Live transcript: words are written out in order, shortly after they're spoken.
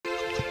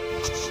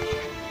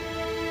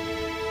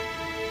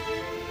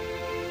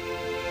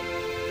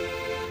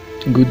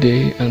Good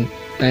day and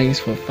thanks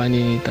for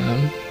finding it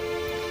time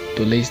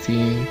to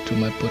listen to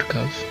my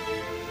podcast,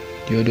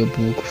 the audio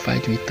book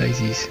Fight with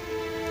Thesis.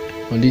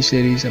 On this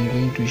series, I'm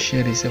going to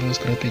share the 7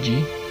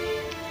 strategy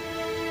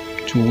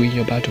to win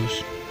your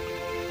battles.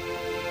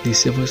 The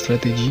 7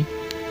 strategy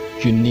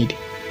you need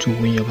to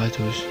win your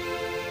battles.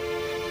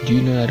 Do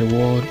you know that the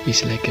world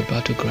is like a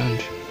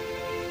battleground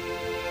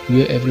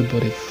where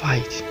everybody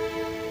fights?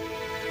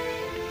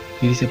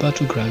 It is a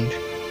battleground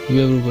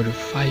where everybody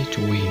fights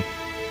to win.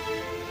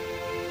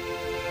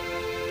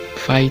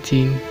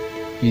 Fighting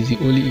is the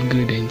only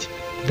ingredient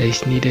that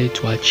is needed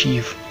to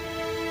achieve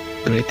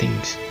great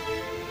things.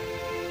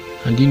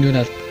 And do you know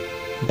that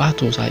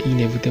battles are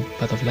inevitable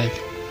part of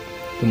life?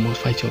 You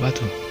must fight your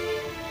battle.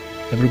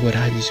 Everybody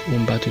has his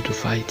own battle to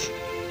fight.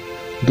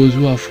 Those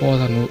who have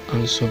fought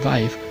and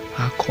survived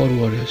are called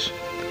warriors.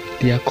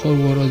 They are called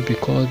warriors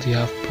because they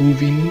have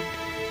proven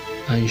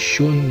and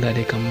shown that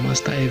they can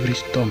master every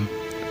storm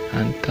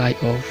and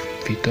triumph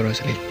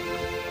victoriously.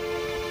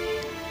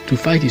 To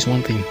fight is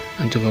one thing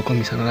and to overcome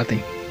is another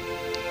thing.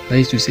 That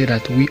is to say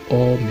that we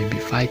all may be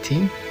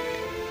fighting,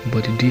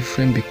 but the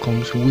difference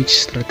becomes which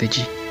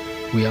strategy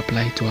we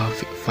apply to our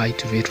fight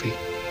to victory.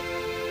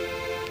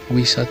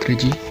 Which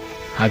strategy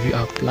have you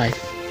applied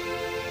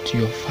to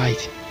your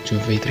fight to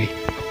victory?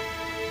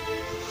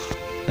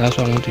 That's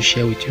what I want to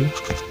share with you.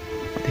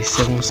 The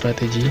 7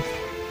 strategy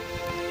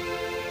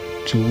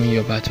to win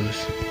your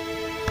battles.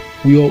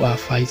 We all are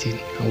fighting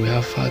and we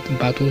have fought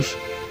battles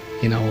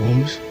in our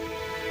homes,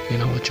 in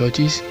our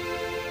churches,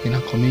 in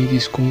our community,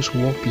 schools,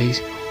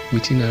 workplace,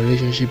 within our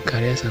relationship,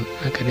 careers and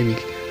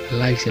academic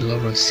lives. A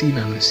lot of seen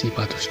and unseen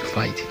battles to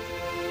fight,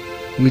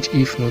 which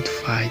if we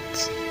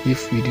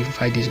didn't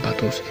fight these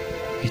battles,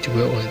 it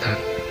will us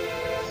down.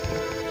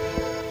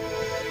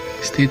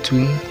 Stay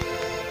tuned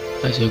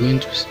as you're going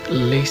to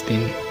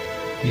listen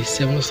the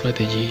 7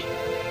 strategy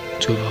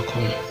to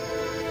overcome,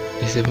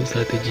 the 7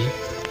 strategy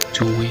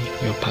to win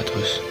your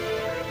battles.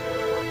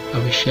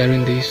 I'll be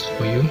sharing this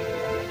for you,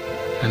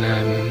 and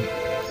I'm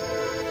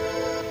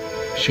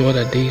sure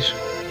that this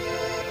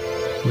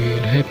will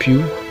help you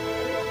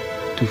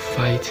to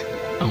fight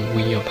and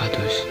win your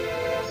battles.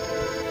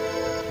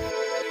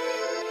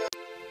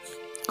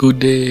 Good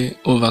day,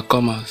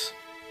 overcomers.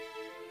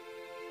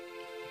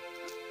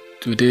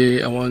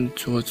 Today I want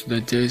to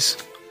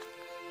digest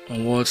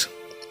on what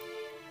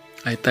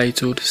I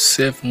titled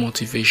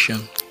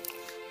self-motivation.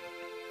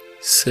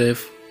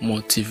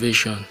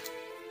 Self-motivation.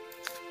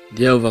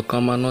 Dear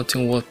overcomer,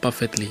 nothing works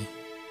perfectly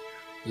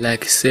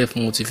like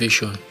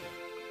self-motivation.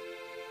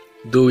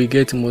 Though we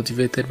get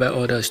motivated by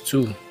others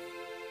too,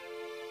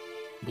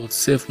 but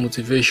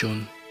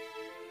self-motivation,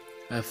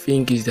 I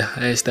think, is the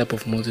highest type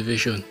of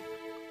motivation.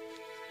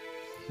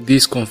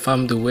 This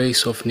confirms the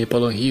ways of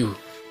Napoleon Hill.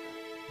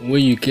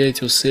 When you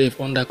get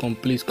yourself under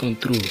complete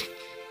control,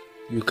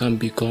 you can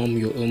become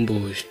your own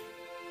boss.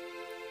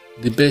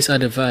 The best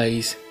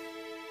advice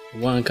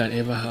one can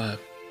ever have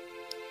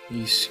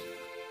is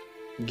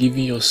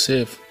giving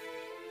yourself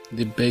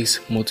the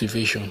best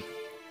motivation.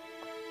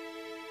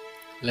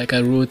 Like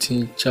I wrote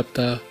in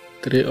chapter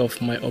 3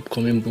 of my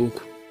upcoming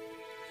book,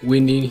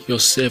 Winning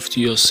Yourself to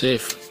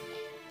Yourself.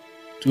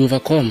 To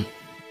overcome,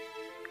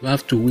 you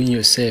have to win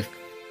yourself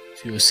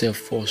to yourself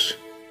first.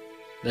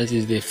 That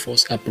is the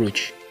first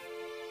approach.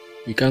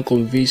 You can't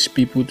convince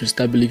people to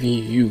start believing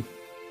in you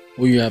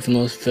when you have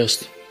not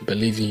first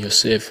believed in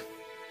yourself.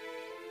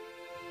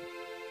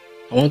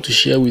 I want to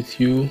share with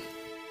you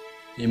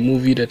a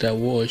movie that I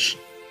watched,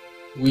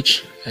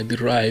 which I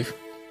derived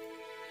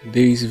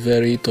this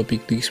very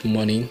topic this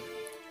morning,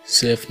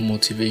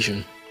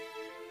 self-motivation.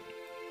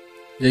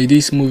 Like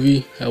this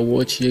movie I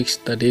watched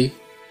yesterday,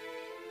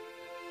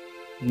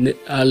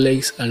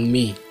 Alex and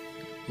Me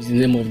is the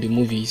name of the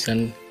movie. It's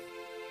an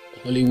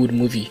Hollywood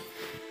movie.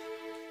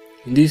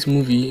 In this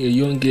movie, a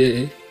young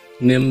girl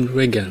named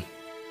Regan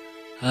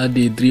had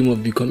a dream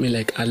of becoming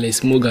like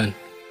Alex Morgan,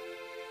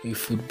 a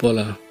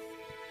footballer.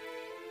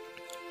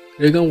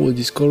 Regan was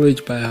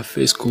discouraged by her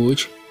first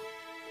coach,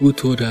 who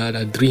told her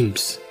that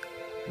dreams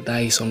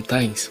die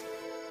sometimes.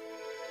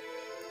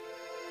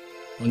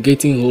 On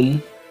getting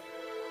home,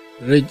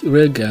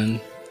 Regan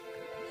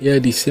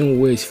heard the same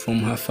words from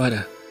her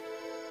father.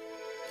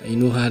 You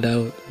know how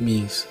that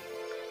means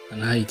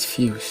and how it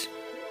feels.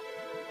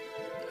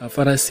 Her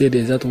father said the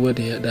exact word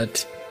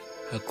that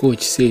her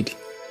coach said,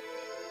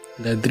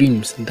 that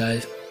dreams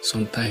die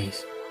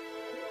sometimes.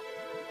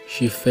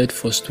 She felt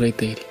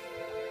frustrated.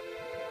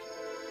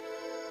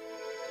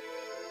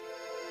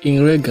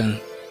 In Regan,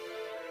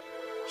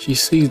 she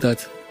says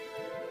that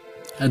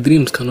her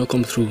dreams cannot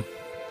come true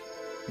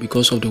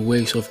because of the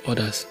ways of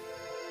others,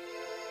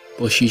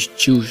 but she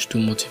chose to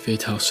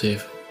motivate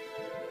herself.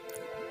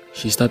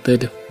 She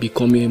started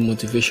becoming a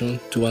motivation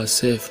to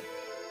herself.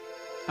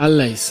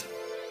 Alice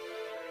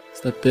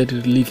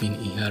started living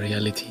in her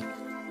reality.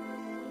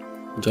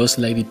 Just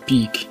like the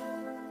peak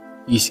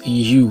is in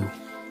you.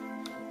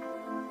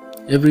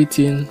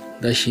 Everything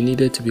that she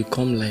needed to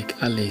become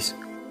like Alice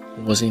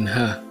was in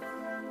her.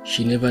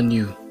 She never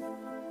knew.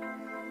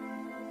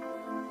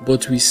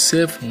 but with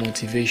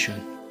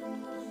self-motivation,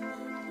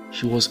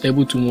 she was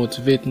able to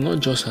motivate not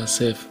just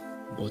herself,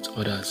 but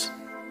others.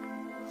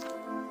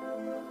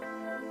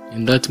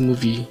 In that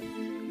movie,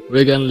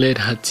 Regan led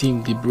her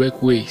team the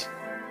Breakaways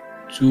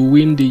to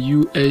win the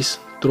US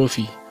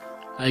trophy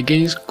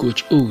against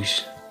Coach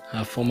Oz,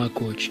 her former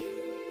coach,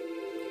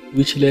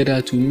 which led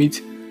her to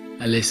meet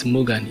Alex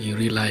Morgan in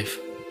real life.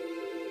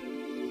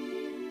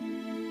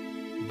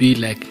 Be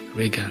like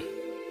Regan.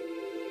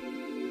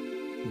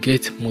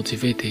 Get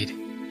motivated.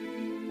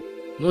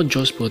 Not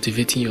just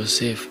motivating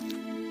yourself,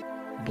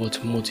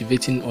 but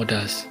motivating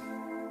others.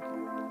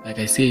 Like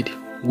I said,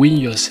 win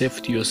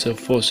yourself to yourself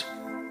first,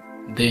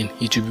 then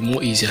it will be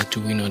more easier to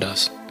win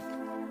others.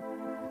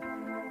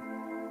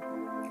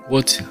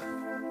 What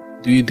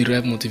do you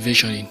derive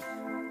motivation in?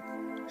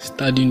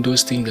 Start doing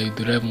those things that you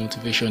derive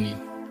motivation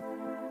in.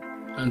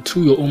 And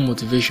through your own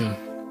motivation,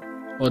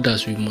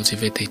 others will be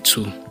motivated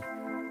too.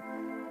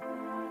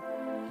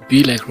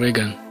 Be like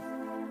Regan.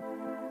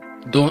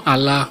 Don't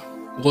allow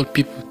what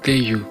people tell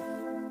you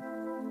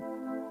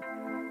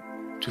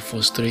to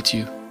frustrate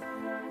you.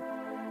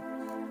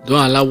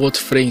 Don't allow what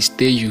friends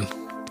tell you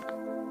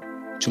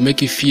to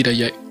make you feel that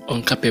you're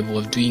incapable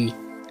of doing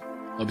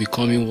or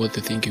becoming what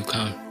they think you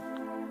can.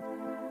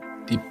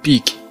 The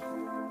peak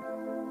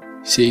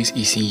says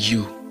it's in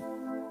you.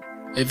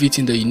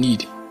 Everything that you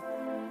need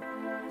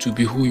to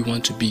be who you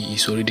want to be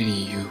is already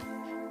in you.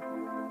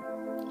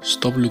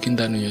 Stop looking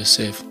down on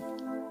yourself.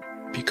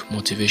 Pick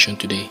motivation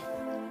today.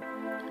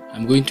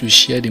 I'm going to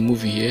share the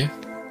movie here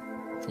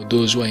for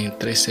those who are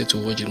interested to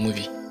watch the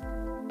movie.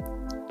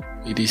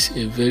 It is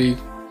a very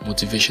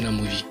motivational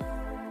movie.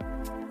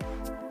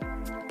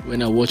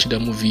 When I watched the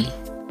movie,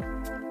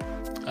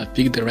 I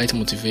picked the right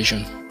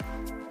motivation.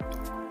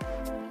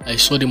 I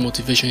saw the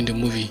motivation in the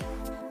movie,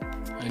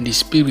 and the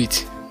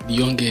spirit the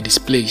young girl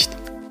displayed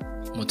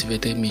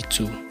motivated me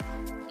too.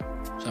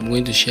 So I'm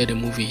going to share the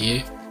movie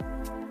here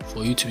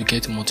for you to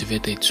get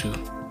motivated too.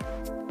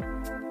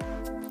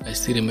 I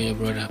still remain your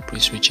brother,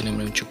 Prince Richie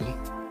Nemrem Chukwu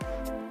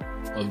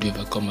of the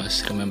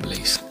Overcomers. Remember,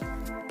 please.